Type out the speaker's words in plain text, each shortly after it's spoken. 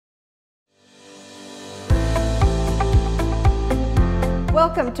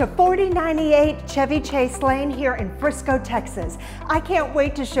Welcome to 4098 Chevy Chase Lane here in Frisco, Texas. I can't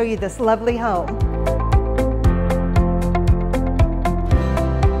wait to show you this lovely home.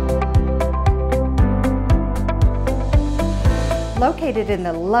 Located in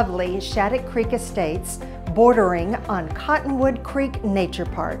the lovely Shaddock Creek Estates, bordering on Cottonwood Creek Nature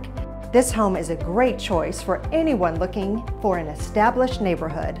Park, this home is a great choice for anyone looking for an established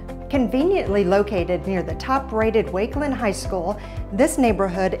neighborhood. Conveniently located near the top-rated Wakeland High School, this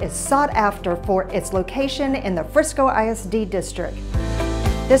neighborhood is sought after for its location in the Frisco ISD district.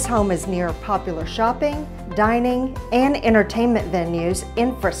 This home is near popular shopping, dining, and entertainment venues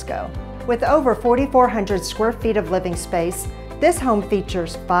in Frisco. With over 4,400 square feet of living space, this home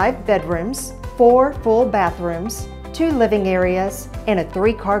features 5 bedrooms, 4 full bathrooms, 2 living areas, and a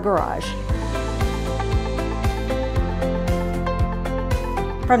 3-car garage.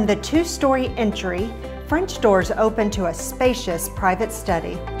 From the 2-story entry, French doors open to a spacious private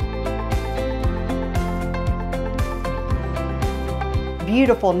study.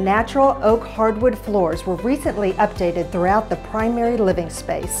 Beautiful natural oak hardwood floors were recently updated throughout the primary living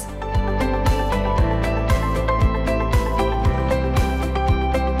space.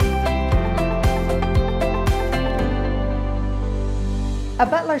 A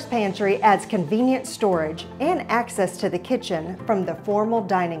butler's pantry adds convenient storage and access to the kitchen from the formal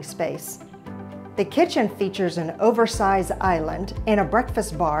dining space. The kitchen features an oversized island and a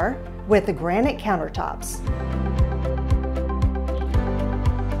breakfast bar with granite countertops.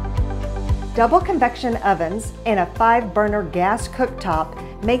 Double convection ovens and a 5-burner gas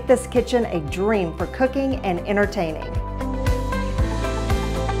cooktop make this kitchen a dream for cooking and entertaining.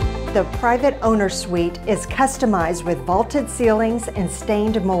 The private owner suite is customized with vaulted ceilings and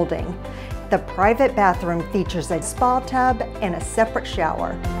stained molding. The private bathroom features a spa tub and a separate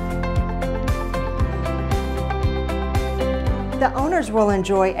shower. The owners will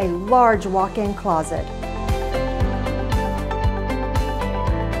enjoy a large walk-in closet.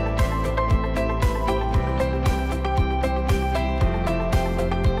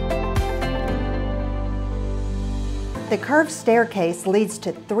 The curved staircase leads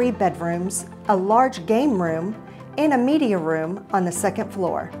to 3 bedrooms, a large game room, and a media room on the 2nd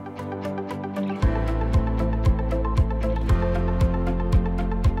floor.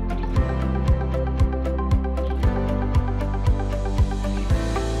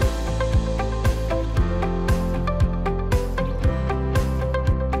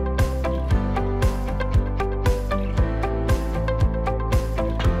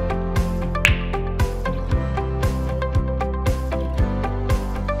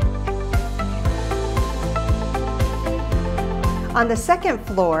 On the 2nd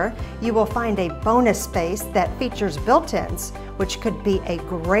floor, you will find a bonus space that features built-ins, which could be a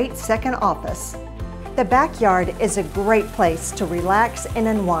great second office. The backyard is a great place to relax and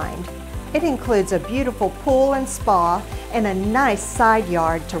unwind. It includes a beautiful pool and spa and a nice side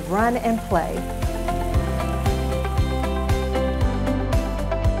yard to run and play.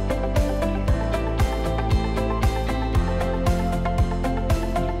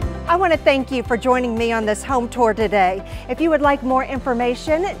 I want to thank you for joining me on this home tour today. If you would like more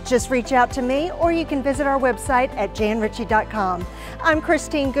information, just reach out to me or you can visit our website at janritchie.com. I'm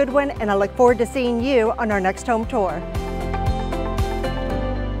Christine Goodwin and I look forward to seeing you on our next home tour.